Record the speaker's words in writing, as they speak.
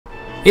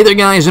Hey there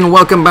guys, and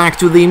welcome back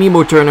to the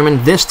Amiibo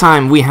tournament. This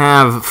time we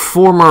have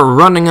former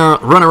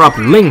runner-up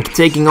Link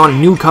taking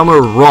on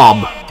newcomer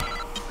R.O.B.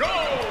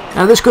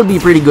 Now this could be a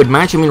pretty good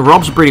match. I mean,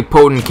 R.O.B's a pretty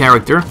potent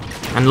character,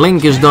 and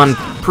Link has done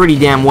pretty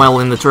damn well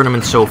in the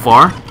tournament so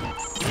far.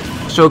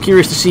 So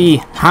curious to see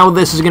how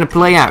this is going to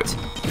play out.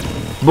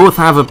 Both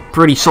have a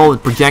pretty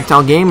solid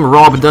projectile game.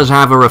 R.O.B does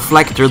have a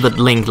reflector that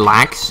Link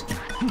lacks.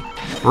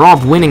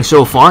 R.O.B winning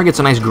so far, gets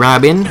a nice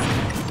grab in.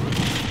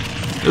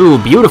 Ooh,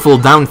 beautiful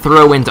down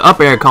throw into up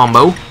air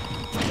combo.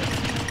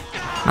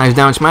 Nice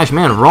down smash.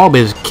 Man, R.O.B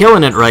is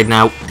killing it right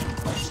now.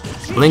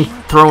 Link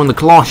throwing the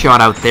claw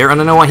shot out there. I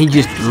don't know why he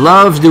just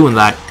loves doing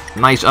that.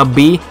 Nice up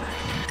B.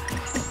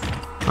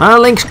 Well,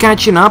 Link's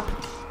catching up.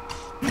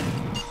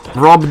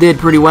 R.O.B did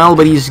pretty well,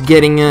 but he's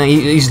getting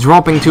he's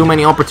dropping too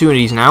many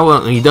opportunities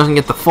now. He doesn't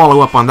get the follow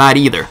up on that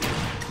either.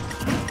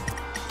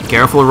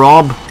 Careful,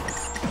 R.O.B.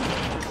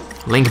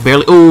 Link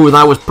barely. Ooh,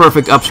 that was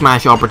perfect up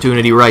smash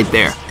opportunity right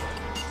there.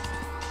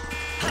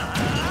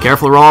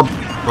 Careful, R.O.B.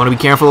 Want to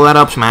be careful of that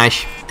up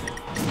smash,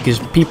 because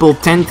people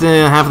tend to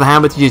have the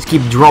habit to just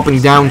keep dropping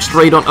down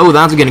straight on. Oh,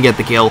 that's gonna get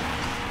the kill.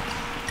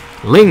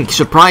 Link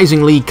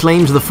surprisingly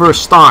claims the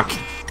first stock,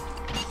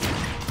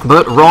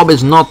 but R.O.B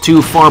is not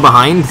too far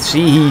behind.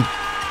 See, he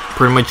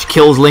pretty much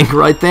kills Link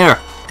right there.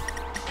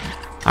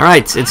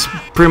 Alright, it's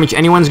pretty much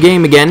anyone's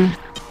game again.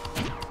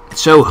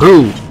 So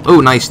who?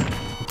 Oh, nice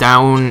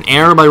down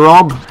air by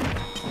R.O.B.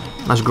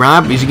 Nice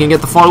grab. Is he gonna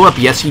get the follow up?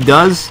 Yes, he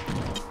does.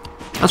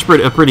 That's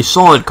a pretty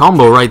solid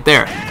combo right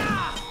there.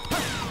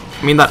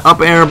 I mean, that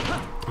up air,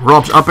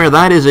 R.O.B's up air,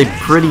 that is a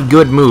pretty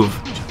good move.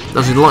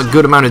 Does a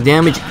good amount of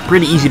damage.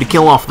 Pretty easy to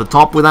kill off the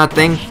top with that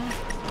thing.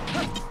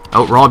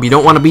 Oh, R.O.B, you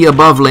don't want to be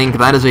above Link.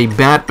 That is a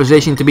bad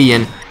position to be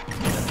in.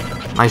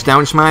 Nice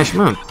down smash.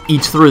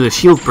 Eats through the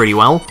shield pretty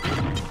well.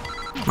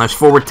 Nice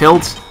forward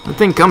tilt. The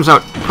thing comes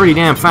out pretty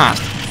damn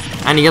fast.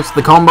 And he gets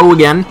the combo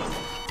again.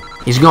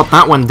 He's got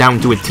that one down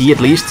to a T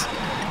at least.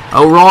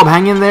 Oh, R.O.B,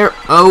 hang in there.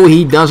 Oh,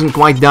 he doesn't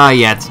quite die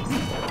yet.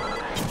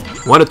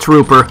 What a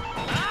trooper.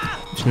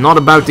 He's not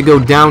about to go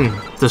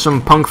down to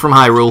some punk from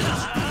Hyrule.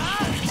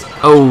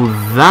 Oh,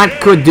 that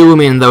could do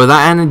him in, though.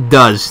 And it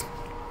does.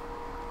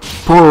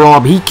 Poor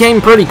R.O.B. He came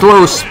pretty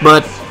close,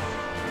 but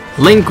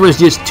Link was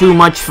just too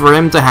much for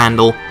him to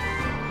handle.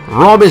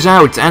 R.O.B is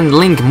out, and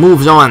Link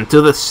moves on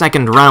to the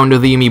second round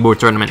of the Amiibo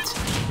tournament.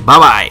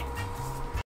 Bye-bye.